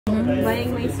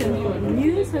Buying my cellphone.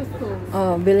 New cellphone.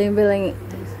 Oh, biling-biling.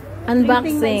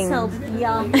 Unboxing. Myself.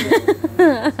 Yeah.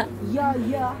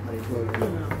 Yeah.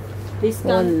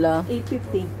 Discount Wala.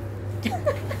 850.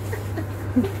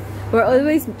 We're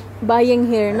always buying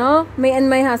here, no? Me and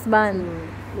my husband.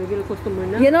 Regular customer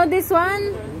na. You know this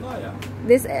one?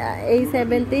 This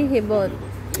A70 he bought.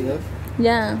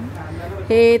 Yeah.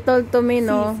 He told to me,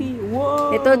 no?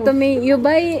 Wow. He told to me, you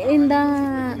buy in the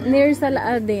near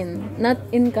Saladin, not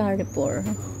in Carrefour.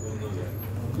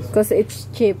 Because it's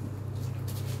cheap.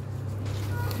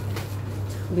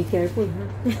 Be careful, ha?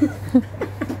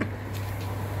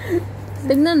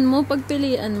 Tignan mo,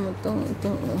 pagpilian mo to. Ito,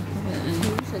 oh.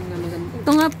 Saan nga maganda?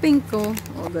 Ito nga pink ko.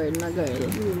 Oh, girl na girl.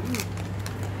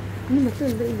 Ano ba ito?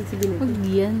 Ano ibig sabihin ito? Pag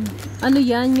yan. Ano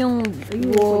yan? Yung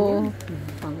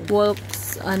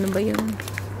walks. Ano ba yun?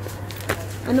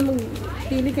 Ano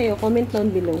magpili kayo? Comment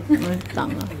down below. Ay,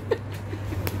 tanga.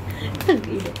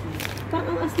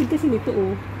 Parang ang astig kasi nito,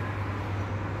 oh.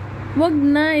 Wag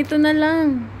na. Ito na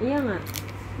lang. Iya nga.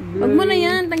 Wag mo na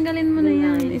yan. Tanggalin mo na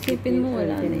yan. Isipin mo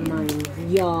wala na yan.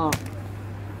 Yeah.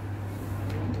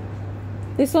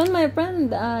 This one, my friend,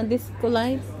 disco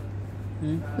light.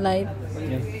 Light.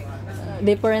 Yeah.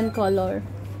 Different color.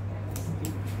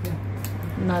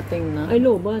 Nothing na. I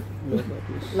know, but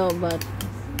Low but.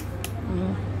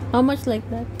 How much like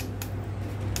that?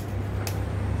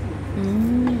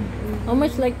 How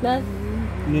much like that?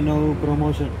 You know,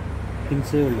 promotion in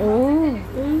sale. Oh.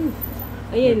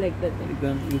 I like that. You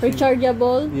can use it.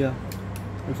 Rechargeable. Yeah.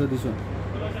 Also this one.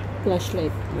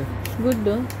 Flashlight. Yeah. Good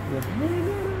do. Yeah.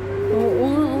 Oo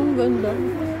nga, ang ganda.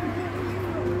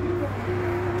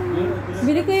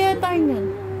 Bili kaya tayo niyan.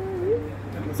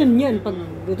 Saan yan? Pag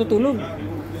tutulog?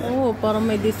 Oo, para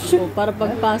may disco. Para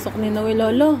pagpasok ni Noel.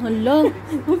 Hala, hala.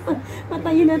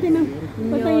 Patayin natin ang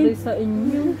Nangyari sa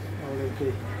inyo.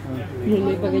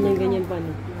 Hindi pa ganyan-ganyan pa.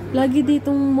 No? Lagi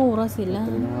ditong mura sila.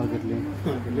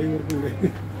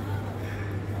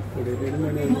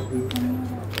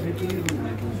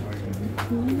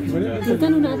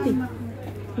 Magkano na ate?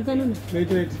 Magkano na?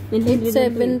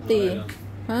 870.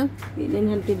 Ha?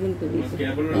 900 to dito.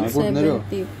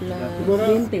 870 plus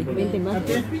 20. 20 ba?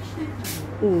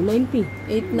 Oh, 90.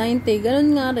 890. Ganun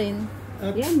nga rin.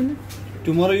 Yan mo na.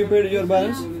 Tomorrow you paid your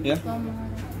balance? Yeah.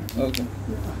 Okay.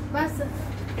 Bas,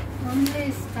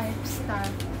 homeless type star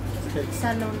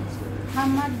salon.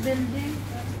 Hamad building.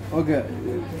 Okay.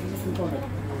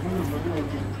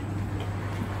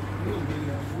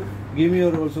 Give me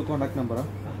your also contact number. Huh?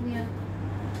 Yeah.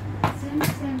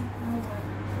 Same.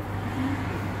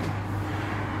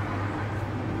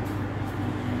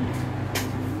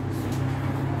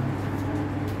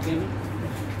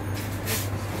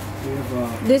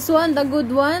 This one, the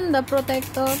good one, the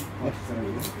protector.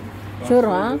 Sure,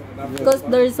 huh? Because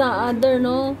there's a other,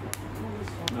 no?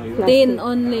 Tin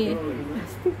only.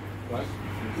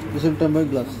 This is tempered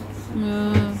glass.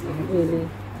 Yeah. Really.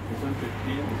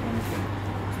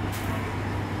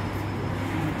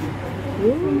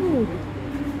 Ooh.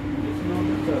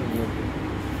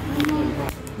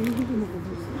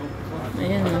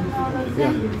 Ayan na.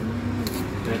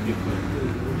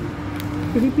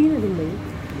 Pilipina din ba yun?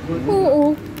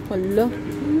 Oo. Hala.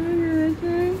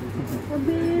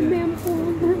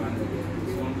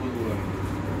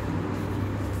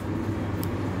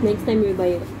 Next time we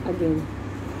buy again.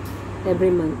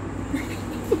 Every month.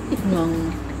 Nang.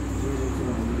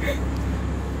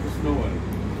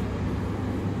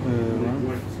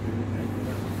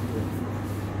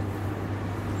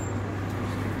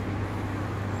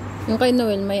 Yung kay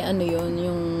Noel, may ano yun,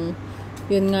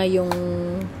 yun nga yung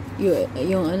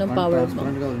ano, power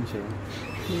bank.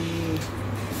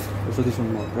 Also this one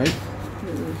more, right?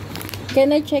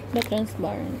 Can I check the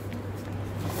transparent?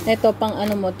 Ito, pang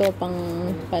ano mo to, pang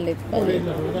palit-palit.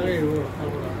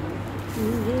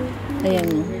 Ayan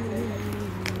mo.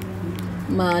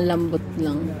 Malambot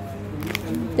lang.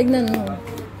 Tignan mo.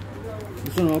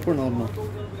 This one open or no?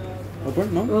 Open,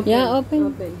 no? Open. Yeah,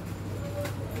 open.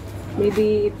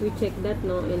 Maybe if we check that,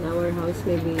 no, in our house,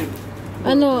 maybe...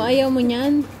 Ano, ayaw mo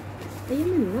niyan? Ayun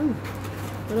na lang.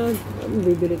 Pero,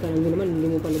 bibili ka lang din naman,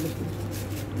 hindi mo palabas.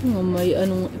 Oh, may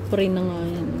anong pre na nga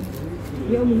yan.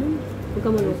 Ayaw mo na. Huwag ka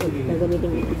malukod.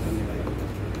 Gagamitin mo.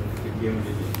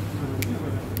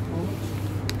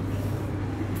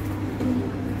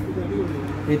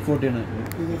 $849.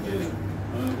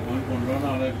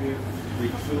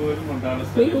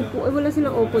 May upo. Ay, wala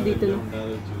silang upo dito, no?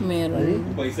 Meron.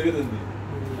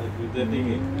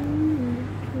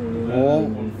 Oh,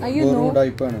 Ayun, no?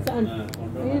 Saan?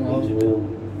 Ayun.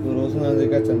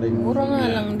 Mura nga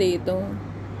lang dito.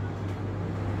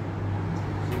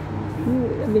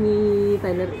 Sabi ni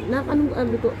Tyler,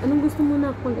 anong gusto mo na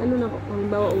pag ano na,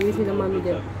 halimbawa uwi sila mami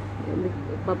dyan,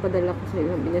 papadala ko sa'yo,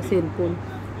 sabi niya, cellphone.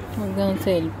 Hanggang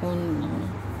cellphone.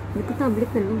 Hindi ko tablet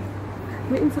na lang.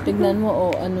 May insakit. Tignan mo,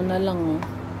 ano na lang,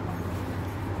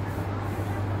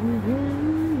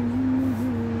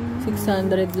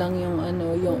 600 lang yung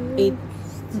ano, yung 8.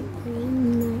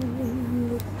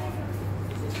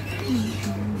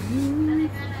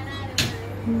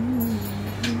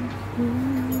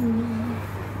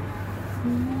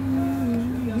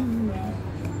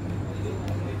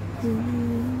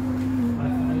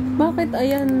 Bakit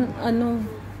ayan, ano,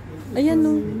 ayan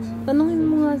no, tanungin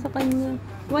mo nga sa kanya.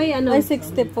 Why ano? Ay,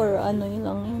 64, ano yun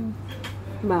lang yun.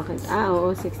 Bakit? Oo,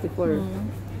 64.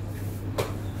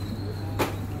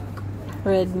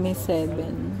 Redmi 7.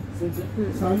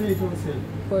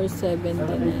 479.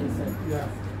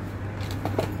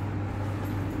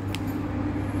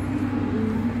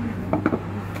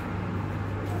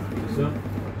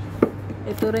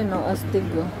 Ito rin, astig,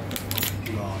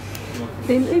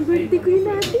 Ay, birthday ko yun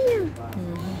natin yan.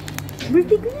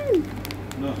 Birthday ko yan.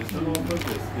 No.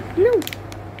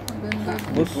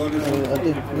 Boss, ate,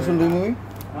 gusto mo mo?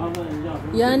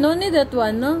 Yeah, no need that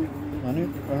one, no? Ano?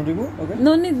 Ano mo? Okay.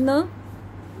 No need, no?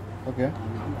 Okay.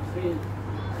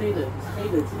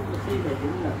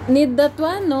 Need that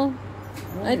one, no?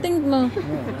 I think no.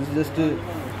 No, this is just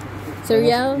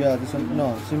Cereal? yeah, this one,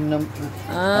 no, sim num.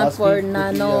 For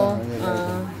nano.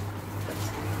 Yeah.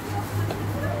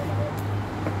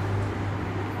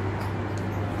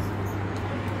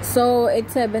 So,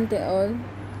 870 all.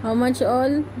 How much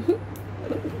all?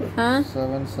 Huh?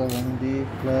 770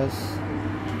 plus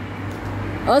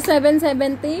Oh,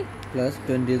 770? plus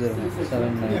 20 dirham.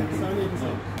 790.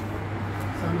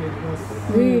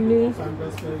 Really?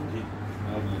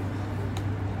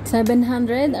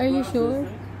 700? Are you sure?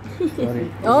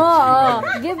 Sorry. Oh,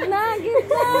 give na, give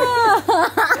na.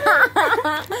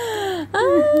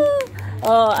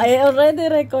 Oh, I already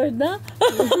record na.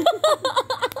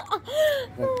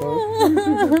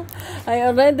 I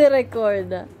already record.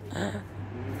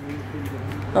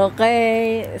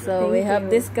 Okay, so we have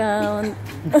discount.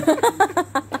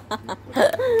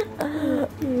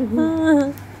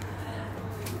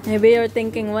 Maybe you're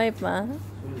thinking wife,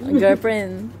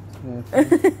 girlfriend.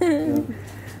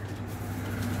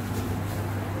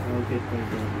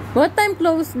 What time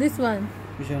close this one?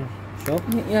 Which one? Shop?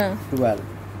 Yeah. 12.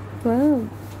 Wow.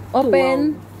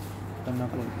 Open. 10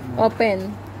 o'clock. Open.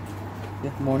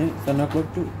 Yeah, morning 10 o'clock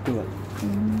to 12.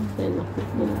 10 o'clock.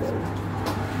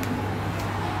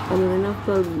 Ano na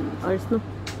 12 hours, no?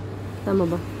 Tama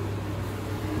ba?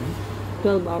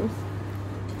 12 hours?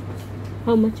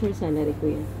 How much your salary,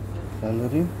 kuya?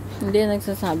 Salary? Hindi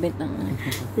nagsasabit ng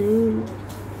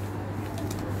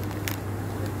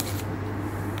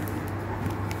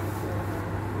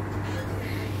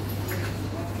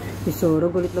Si Soro,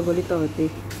 gulit na gulit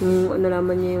ate. Nung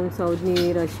nalaman niya yung sahod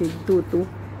ni Rashid, 2-2.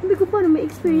 Sabi ko, paano may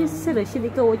experience sa Rashid?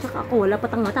 Ikaw, tsaka ako, wala pa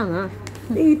tanga-tanga.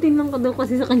 18 lang ka daw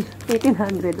kasi sa kanya.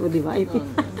 1800, o diba?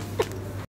 18.